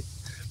market.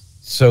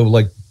 So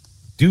like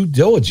due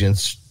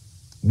diligence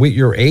with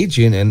your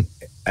agent, and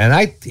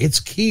it's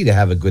key to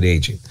have a good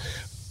agent.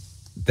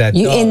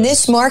 In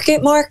this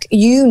market, Mark,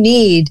 you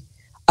need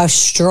a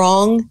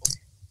strong,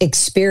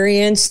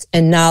 experienced,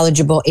 and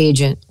knowledgeable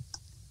agent.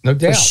 No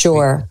doubt. For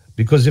sure.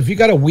 Because if you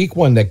got a weak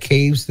one that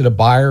caves to the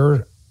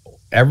buyer,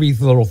 every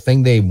little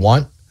thing they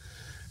want,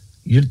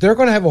 they're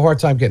going to have a hard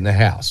time getting the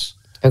house.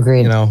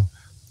 Agreed. You know,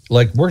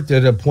 like we're to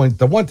the point,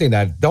 the one thing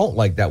that I don't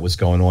like that was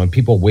going on,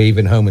 people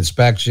waiving home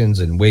inspections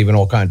and waiving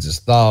all kinds of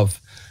stuff.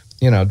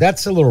 You know,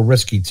 that's a little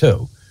risky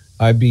too.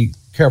 I'd be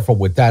careful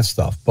with that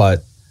stuff.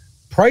 But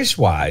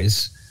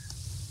price-wise,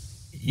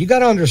 you got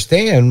to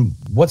understand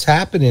what's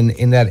happening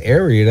in that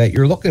area that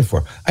you're looking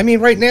for. I mean,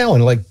 right now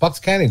in like Bucks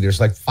County, there's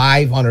like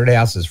 500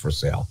 houses for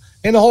sale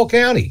in the whole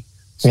county.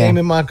 Same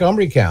in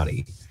Montgomery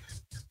County.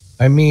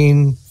 I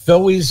mean,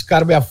 Philly's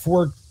got about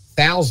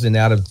 4,000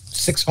 out of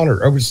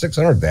 600, over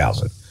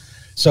 600,000.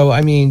 So,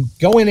 I mean,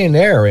 going in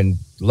there and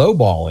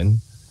lowballing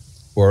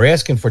or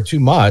asking for too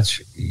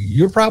much,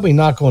 you're probably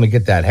not going to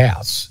get that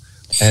house.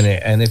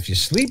 And if you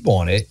sleep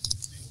on it,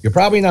 you're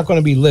probably not going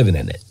to be living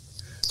in it.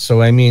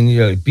 So, I mean, you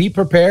know, be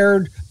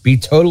prepared, be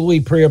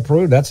totally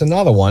pre-approved. That's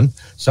another one.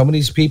 Some of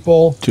these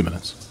people 2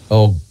 minutes.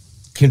 Oh,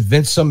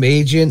 convince some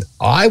agent,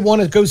 I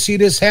want to go see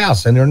this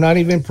house, and they're not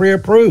even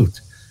pre-approved.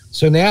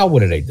 So now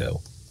what do?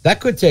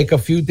 That could take a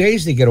few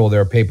days to get all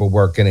their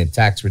paperwork and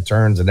tax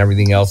returns and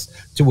everything else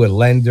to a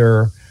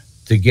lender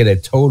to get a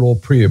total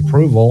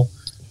pre-approval.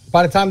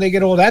 By the time they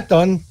get all that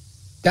done,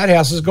 that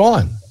house is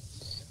gone.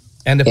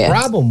 And the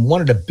problem, one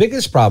of the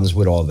biggest problems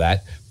with all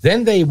that,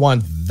 then they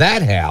want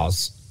that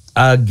house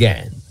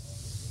again.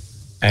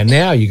 And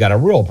now you got a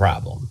real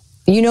problem.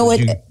 You know what?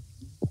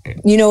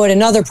 You know what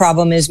another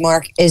problem is,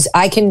 Mark, is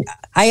I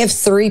have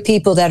 3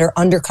 people that are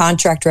under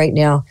contract right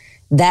now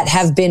that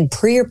have been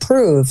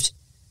pre-approved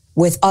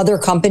with other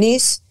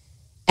companies,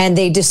 and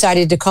they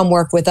decided to come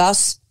work with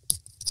us,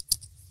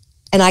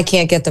 and I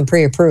can't get them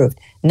pre-approved.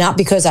 Not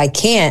because I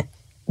can't,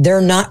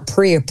 they're not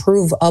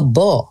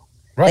pre-approvable.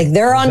 Right. Like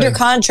they're under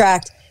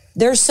contract.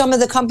 There's some of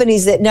the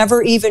companies that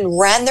never even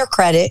ran their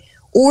credit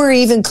or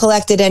even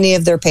collected any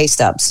of their pay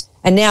stubs.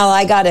 And now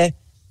I gotta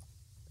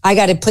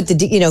put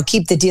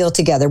keep the deal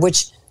together,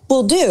 which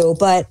we'll do,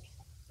 but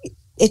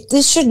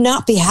this should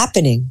not be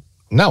happening.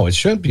 No, it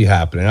shouldn't be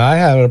happening. I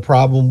had a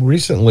problem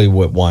recently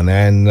with one,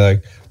 and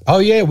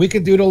we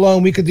could do the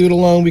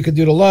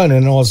loan,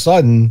 and all of a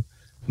sudden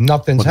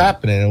nothing's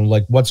happening. And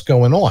like, what's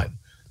going on?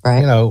 Right.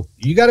 You know,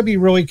 you got to be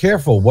really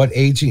careful what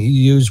agent you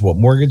use, what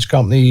mortgage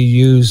company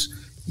you use.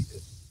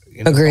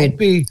 You know,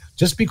 agreed.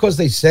 Just because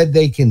they said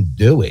they can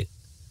do it.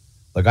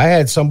 Like I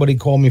had somebody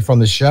call me from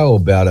the show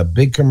about a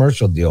big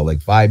commercial deal, like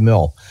 $5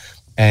 million.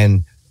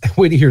 And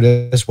wait to hear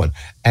this one.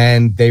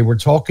 And they were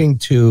talking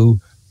to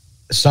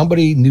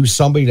somebody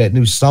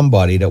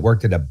that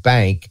worked at a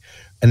bank,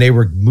 and they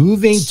were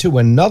moving to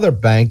another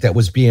bank that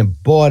was being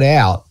bought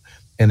out,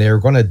 and they were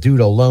going to do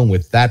the loan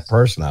with that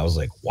person. I was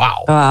like,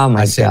 wow. Oh my God.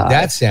 I said,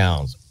 that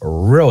sounds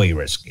really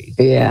risky.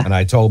 Yeah. And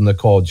I told them to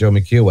call Joe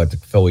McHugh at the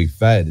Philly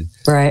Fed.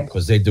 Right.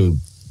 Because they do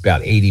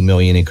about $80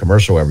 million in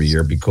commercial every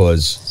year,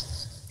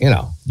 because, you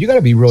know, you got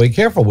to be really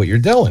careful what you're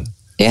doing.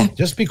 Yeah.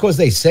 Just because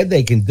they said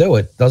they can do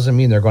it doesn't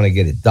mean they're going to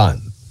get it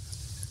done.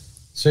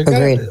 So you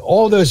got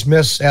all those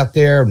myths out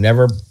there,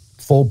 never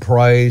full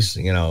price,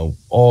 you know,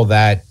 all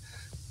that,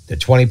 the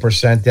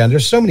 20% down.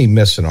 There's so many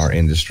myths in our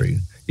industry.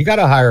 You got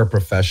to hire a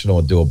professional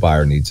and do a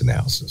buyer needs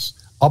analysis.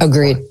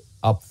 Agreed.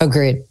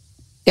 Agreed.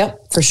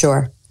 Yep, for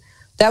sure.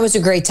 That was a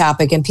great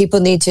topic, and people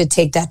need to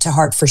take that to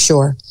heart for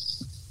sure.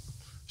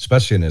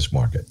 Especially in this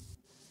market.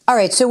 All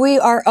right, so we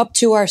are up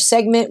to our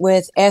segment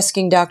with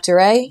Asking Dr.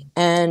 A,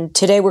 and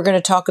today we're going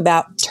to talk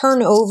about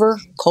turnover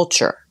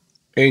culture.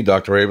 Hey,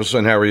 Dr.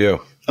 Abelson, how are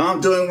you?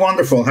 I'm doing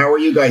wonderful. How are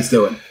you guys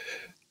doing?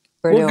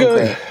 We're doing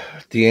good.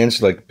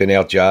 Deanne's like been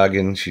out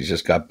jogging. She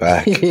just got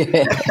back.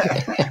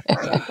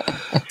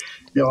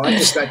 No, I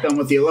just got done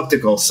with the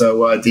elliptical. So,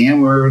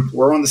 Deanne,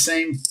 we're on the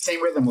same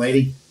rhythm,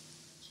 lady.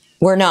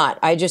 We're not.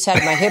 I just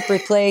had my hip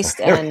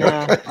replaced, and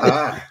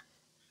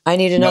I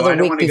need another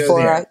week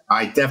before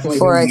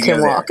I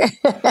can walk.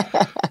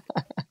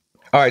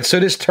 All right. So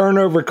this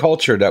turnover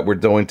culture that we're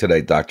doing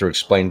today, Doctor,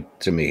 explain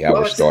to me how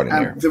we're starting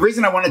here. The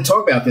reason I want to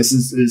talk about this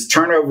is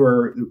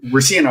turnover.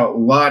 We're seeing a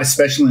lot,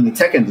 especially in the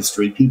tech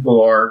industry.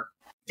 People are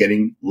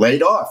getting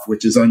laid off,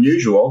 which is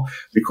unusual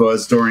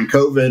because during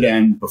COVID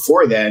and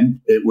before then,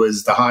 it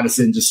was the hottest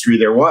industry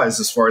there was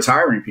as far as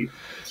hiring people.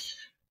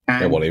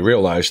 And, they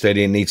realized they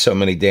didn't need so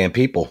many damn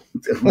people.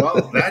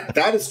 Well,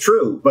 that is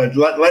true. But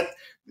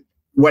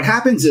what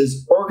happens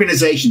is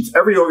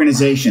every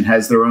organization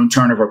has their own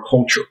turnover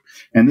culture.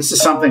 And this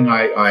is something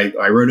I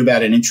wrote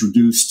about and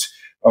introduced,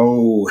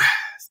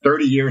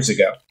 30 years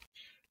ago.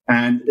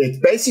 And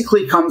it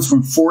basically comes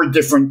from 4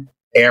 different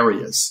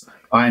areas.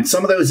 And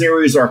some of those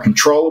areas are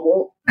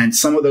controllable and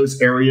some of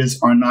those areas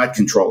are not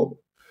controllable.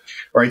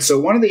 right? So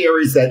one of the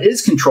areas that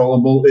is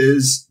controllable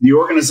is the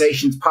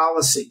organization's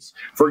policies.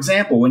 For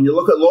example, when you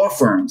look at law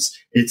firms,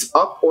 it's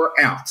up or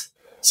out.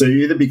 So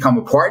you either become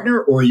a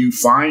partner or you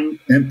find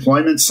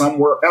employment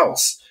somewhere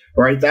else.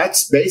 Right,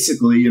 that's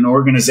basically an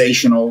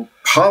organizational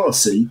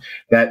policy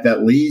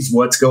that leads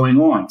what's going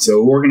on.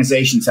 So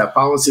organizations have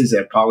policies, they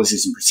have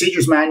policies and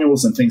procedures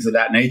manuals and things of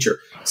that nature.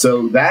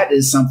 So that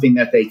is something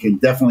that they can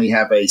definitely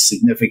have a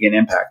significant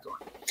impact on.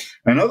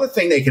 Another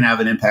thing they can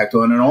have an impact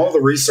on, and all the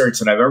research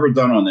that I've ever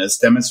done on this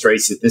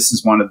demonstrates that this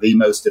is one of the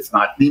most, if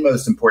not the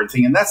most important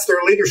thing, and that's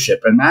their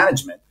leadership and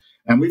management.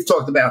 And we've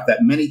talked about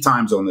that many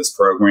times on this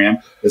program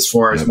as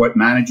far as what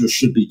managers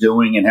should be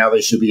doing and how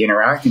they should be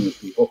interacting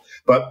with people.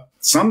 But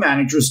some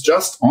managers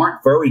just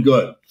aren't very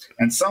good.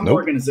 And some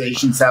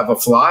organizations have a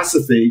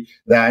philosophy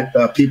that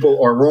people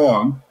are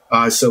wrong.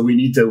 So we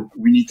need to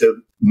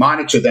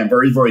monitor them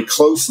very, very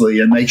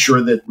closely and make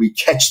sure that we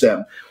catch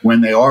them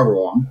when they are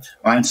wrong.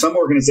 And some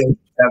organizations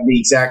have the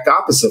exact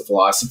opposite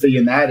philosophy,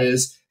 and that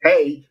is,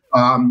 hey,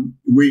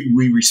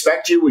 we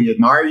respect you, we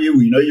admire you,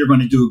 we know you're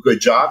going to do a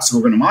good job, so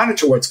we're going to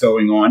monitor what's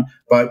going on,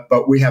 but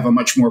we have a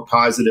much more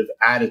positive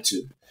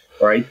attitude,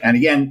 right? And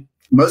again,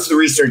 most of the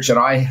research that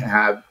I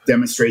have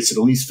demonstrates that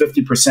at least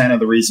 50% of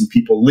the reason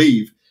people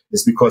leave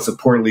is because of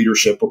poor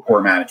leadership or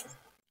poor management.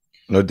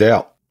 No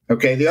doubt.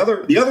 Okay, the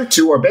other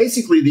two are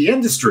basically the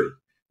industry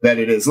that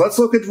it is. Let's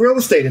look at the real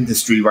estate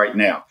industry right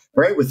now,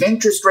 right? With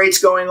interest rates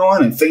going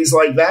on and things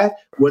like that,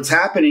 what's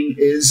happening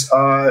is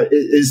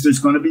there's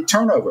going to be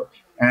turnover.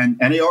 And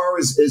NAR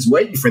is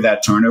waiting for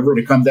that turnover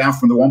to come down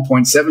from the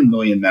 1.7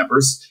 million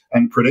members.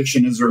 And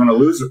prediction is they're going to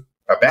lose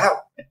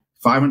about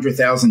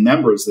 500,000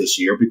 members this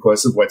year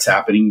because of what's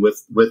happening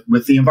with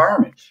the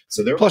environment.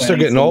 So they're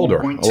getting older.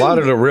 A lot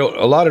of the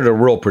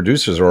real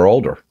producers are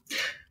older.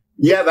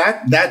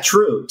 Yeah, that's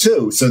true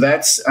too. So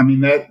that's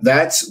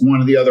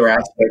one of the other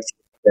aspects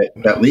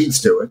that leads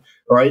to it,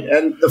 right?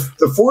 And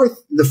the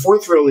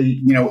fourth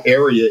really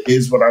area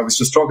is what I was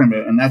just talking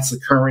about, and that's the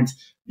current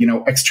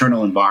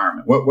external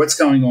environment. What's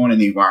going on in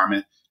the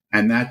environment,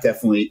 and that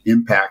definitely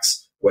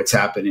impacts what's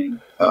happening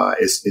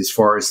as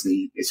far as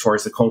the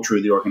culture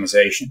of the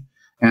organization.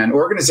 And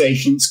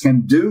organizations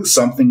can do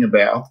something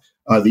about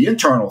the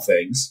internal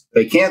things.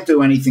 They can't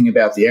do anything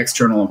about the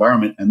external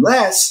environment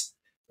unless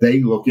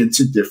they look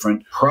into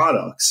different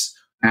products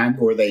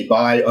or they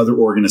buy other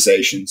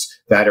organizations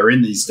that are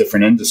in these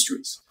different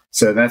industries.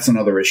 So that's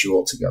another issue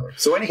altogether.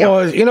 So anyhow,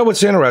 well,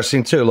 what's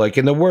interesting too, like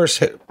in the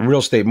worst real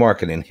estate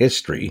market in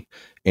history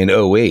in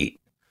 2008,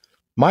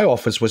 my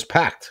office was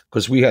packed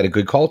because we had a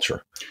good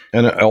culture,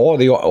 and all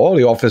the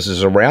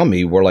offices around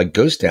me were like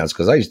ghost towns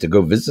because I used to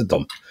go visit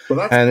them.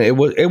 Well, and it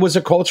was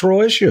a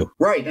cultural issue,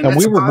 right? And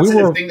that's a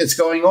positive thing that's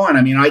going on.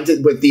 I mean, I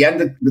did with the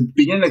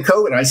beginning of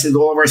COVID. I said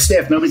to all of our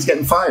staff, nobody's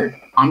getting fired.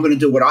 I'm going to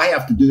do what I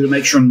have to do to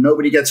make sure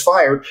nobody gets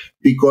fired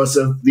because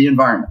of the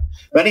environment.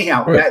 But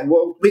anyhow, right.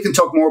 We can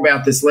talk more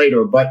about this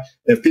later. But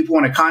if people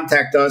want to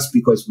contact us,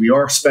 because we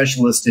are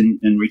specialists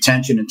in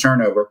retention and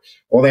turnover,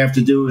 all they have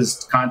to do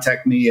is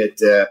contact me at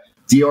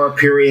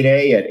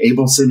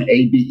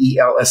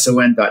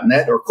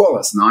dr.a@abelson.net or call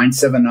us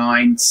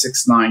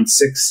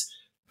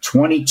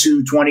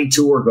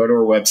 979-696-2222 or go to our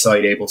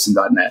website,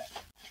 abelson.net.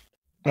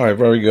 All right,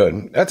 very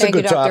good. That's a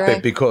good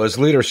topic because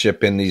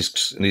leadership in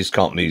these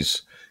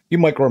companies, you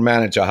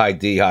micromanage a high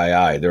D,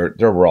 high I. They're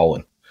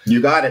rolling.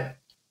 You got it.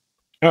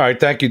 All right.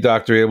 Thank you,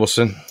 Dr.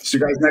 Abelson. See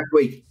you guys next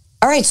week.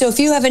 All right. So if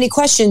you have any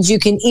questions, you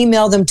can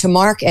email them to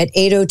Mark at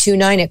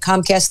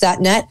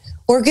 8029@comcast.net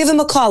or give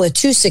him a call at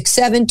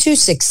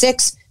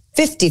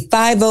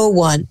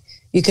 267-266-5501.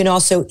 You can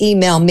also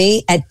email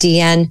me at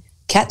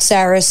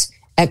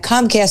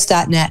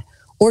deannekatsaris@comcast.net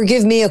or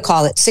give me a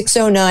call at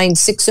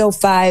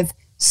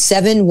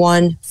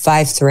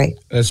 609-605-7153.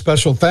 A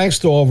special thanks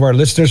to all of our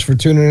listeners for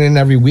tuning in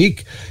every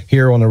week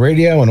here on the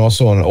radio and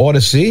also on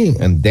Odyssey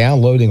and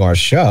downloading our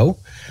show,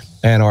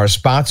 and our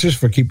sponsors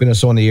for keeping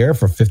us on the air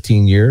for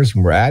 15 years.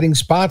 And we're adding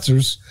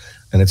sponsors,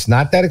 and it's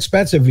not that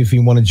expensive. If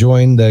you want to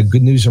join the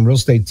Good News in Real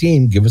Estate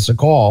team, give us a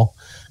call.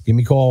 Give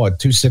me a call at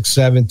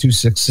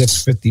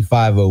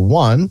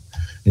 267-266-5501.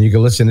 And you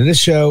can listen to this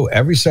show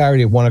every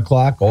Saturday at 1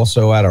 o'clock,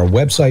 also at our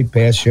website,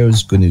 past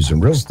shows, Good News in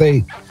Real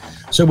Estate.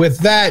 So with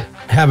that,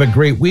 have a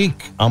great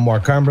week. I'm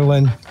Mark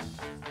Cumberland.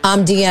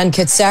 I'm Deanne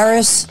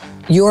Katsaris,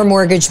 your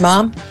mortgage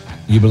mom.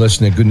 You've been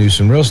listening to Good News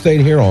in Real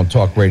Estate here on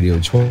Talk Radio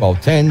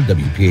 1210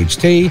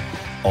 WPHT.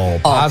 All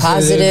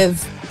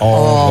positive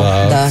all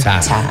the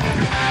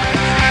time.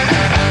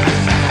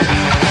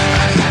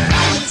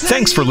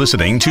 Thanks for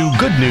listening to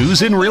Good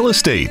News in Real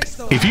Estate.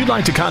 If you'd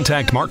like to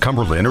contact Mark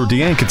Cumberland or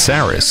Deanne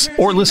Katsaris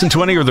or listen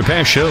to any of their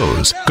past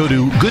shows, go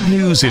to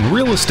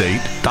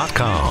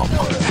goodnewsinrealestate.com.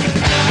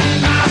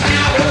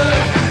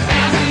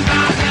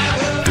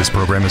 This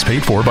program is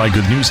paid for by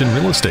Good News in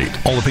Real Estate.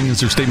 All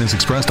opinions or statements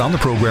expressed on the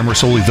program are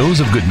solely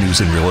those of Good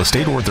News in Real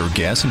Estate or their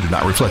guests and do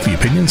not reflect the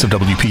opinions of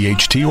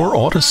WPHT or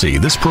Odyssey.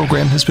 This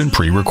program has been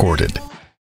pre-recorded.